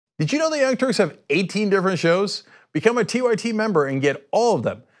Did you know the Young Turks have 18 different shows? Become a TYT member and get all of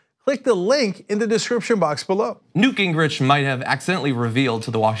them. Click the link in the description box below. Newt Gingrich might have accidentally revealed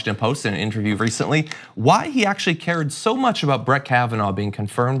to the Washington Post in an interview recently why he actually cared so much about Brett Kavanaugh being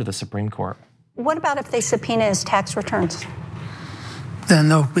confirmed to the Supreme Court. What about if they subpoena his tax returns? Then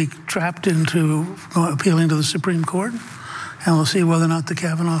they'll be trapped into appealing to the Supreme Court, and we'll see whether or not the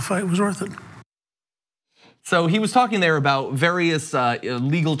Kavanaugh fight was worth it. So he was talking there about various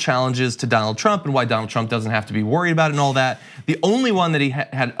legal challenges to Donald Trump and why Donald Trump doesn't have to be worried about it and all that. The only one that he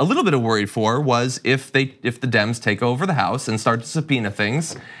had a little bit of worry for was if the Dems take over the House and start to subpoena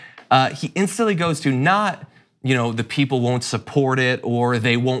things. He instantly goes to not, the people won't support it or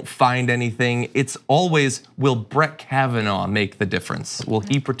they won't find anything. It's always, will Brett Kavanaugh make the difference? Will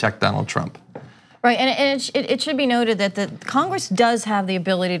he protect Donald Trump? Right, and it should be noted that the Congress does have the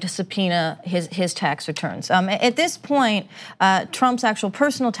ability to subpoena his tax returns. At this point, Trump's actual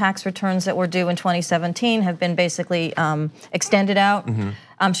personal tax returns that were due in 2017 have been basically extended out.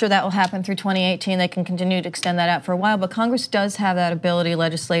 I'm sure that will happen through 2018. They can continue to extend that out for a while, but Congress does have that ability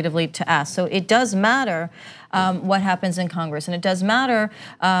legislatively to ask. So it does matter what happens in Congress. And it does matter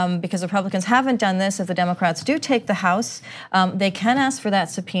because Republicans haven't done this. If the Democrats do take the House, they can ask for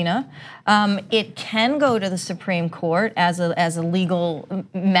that subpoena. It can go to the Supreme Court as a legal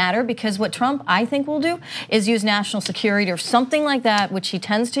matter, because what Trump, I think, will do is use national security or something like that, which he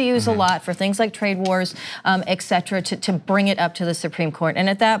tends to use a lot for things like trade wars, et cetera, to bring it up to the Supreme Court.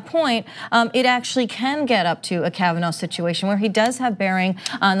 And at that point, it actually can get up to a Kavanaugh situation where he does have bearing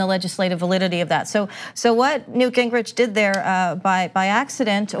on the legislative validity of that. So what Newt Gingrich did there by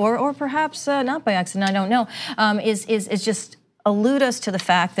accident, or perhaps not by accident, I don't know, is just allude us to the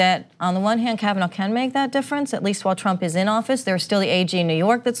fact that on the one hand, Kavanaugh can make that difference, at least while Trump is in office. There's still the AG in New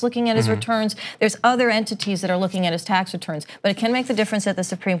York that's looking at his returns. There's other entities that are looking at his tax returns, but it can make the difference at the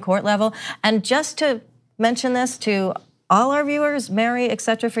Supreme Court level. And just to mention this to all our viewers, Mary, et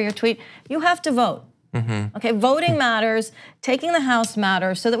cetera, for your tweet, you have to vote. Okay, voting matters, taking the House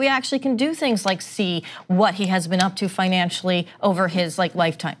matters, so that we actually can do things like see what he has been up to financially over his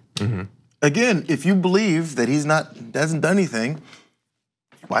lifetime. Again, if you believe that hasn't done anything,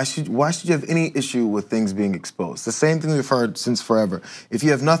 why should you have any issue with things being exposed? The same thing we've heard since forever. If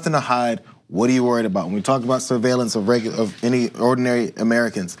you have nothing to hide, what are you worried about? When we talk about surveillance of any ordinary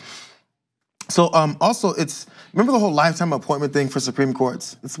Americans. So also, remember the whole lifetime appointment thing for Supreme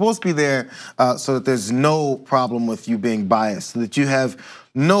Courts? It's supposed to be there so that there's no problem with you being biased, so that you have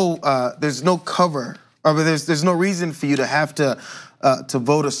there's no cover, or there's no reason for you to have to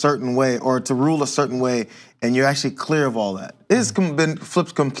vote a certain way or to rule a certain way, and you're actually clear of all that. It has been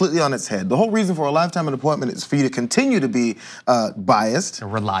flipped completely on its head. The whole reason for a lifetime appointment is for you to continue to be biased,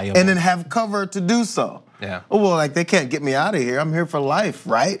 reliable, and then have cover to do so. Yeah. Oh, well, they can't get me out of here. I'm here for life,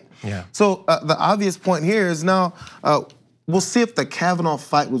 right? Yeah. So the obvious point here is now we'll see if the Kavanaugh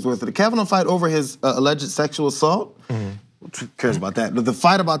fight was worth it. The Kavanaugh fight over his alleged sexual assault. Who cares about that? The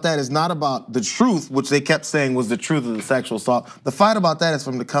fight about that is not about the truth, which they kept saying was the truth of the sexual assault. The fight about that is for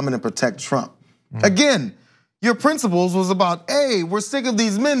him to come in and protect Trump. Again, your principles was about, hey, we're sick of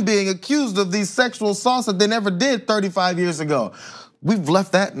these men being accused of these sexual assaults that they never did 35 years ago. We've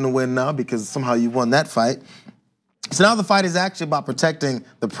left that in the wind now because somehow you won that fight. So now the fight is actually about protecting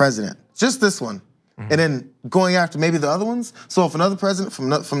the president, just this one, and then going after maybe the other ones. So if another president from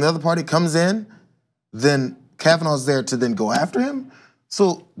the other party comes in, then Kavanaugh's there to then go after him.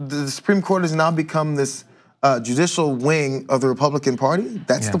 So the Supreme Court has now become this judicial wing of the Republican Party.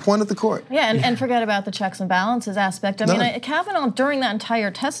 That's the point of the court. Yeah, and forget about the checks and balances aspect. I mean, Kavanaugh, during that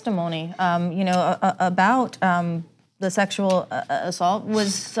entire testimony, about the sexual assault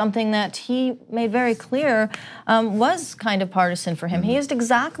was something that he made very clear was kind of partisan for him. He used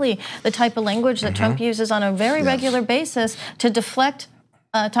exactly the type of language that Trump uses on a very regular basis to deflect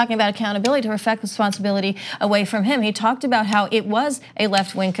talking about accountability, to reflect responsibility away from him. He talked about how it was a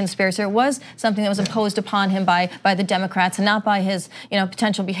left-wing conspiracy. It was something that was imposed upon him by the Democrats and not by his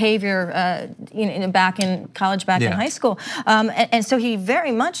potential behavior back in college, back in high school. And so he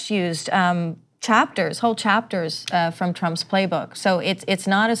very much used whole chapters from Trump's playbook. So it's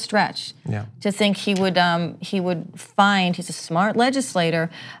not a stretch to think he would find, he's a smart legislator,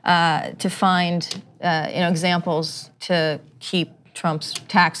 to find examples to keep Trump's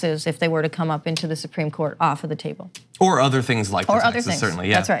taxes, if they were to come up into the Supreme Court, off of the table. Or other things like the taxes, other things. Certainly.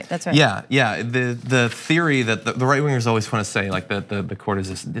 Yeah. That's right. That's right. Yeah. The theory that the right wingers always want to say, like the court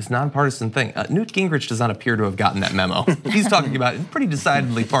is this nonpartisan thing. Newt Gingrich does not appear to have gotten that memo. He's talking about it in pretty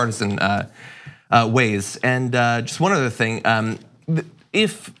decidedly partisan ways. And just one other thing,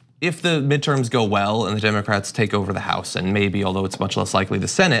 if if the midterms go well and the Democrats take over the House and maybe, although it's much less likely, the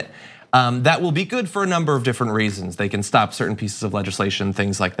Senate, that will be good for a number of different reasons. They can stop certain pieces of legislation,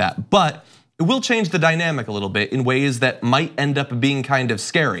 things like that. But it will change the dynamic a little bit in ways that might end up being kind of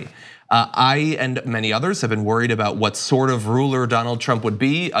scary. I and many others have been worried about what sort of ruler Donald Trump would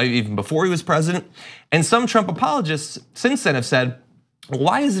be, even before he was president. And some Trump apologists since then have said,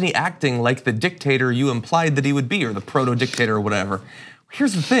 why isn't he acting like the dictator you implied that he would be, or the proto-dictator or whatever?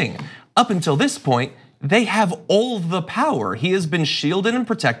 Here's the thing, up until this point, they have all the power. He has been shielded and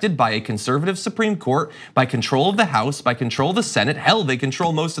protected by a conservative Supreme Court, by control of the House, by control of the Senate. Hell, they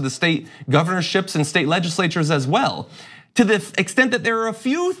control most of the state governorships and state legislatures as well. To the extent that there are a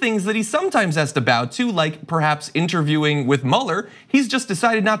few things that he sometimes has to bow to, like perhaps interviewing with Mueller, he's just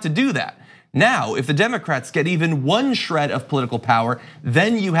decided not to do that. Now, if the Democrats get even one shred of political power,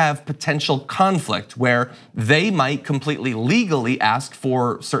 then you have potential conflict where they might completely legally ask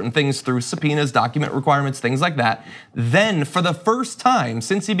for certain things through subpoenas, document requirements, things like that. Then for the first time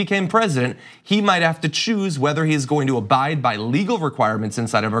since he became president, he might have to choose whether he's going to abide by legal requirements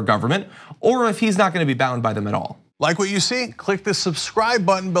inside of our government or if he's not going to be bound by them at all. Like what you see? Click the subscribe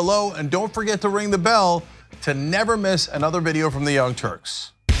button below and don't forget to ring the bell to never miss another video from the Young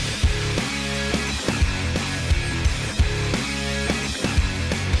Turks.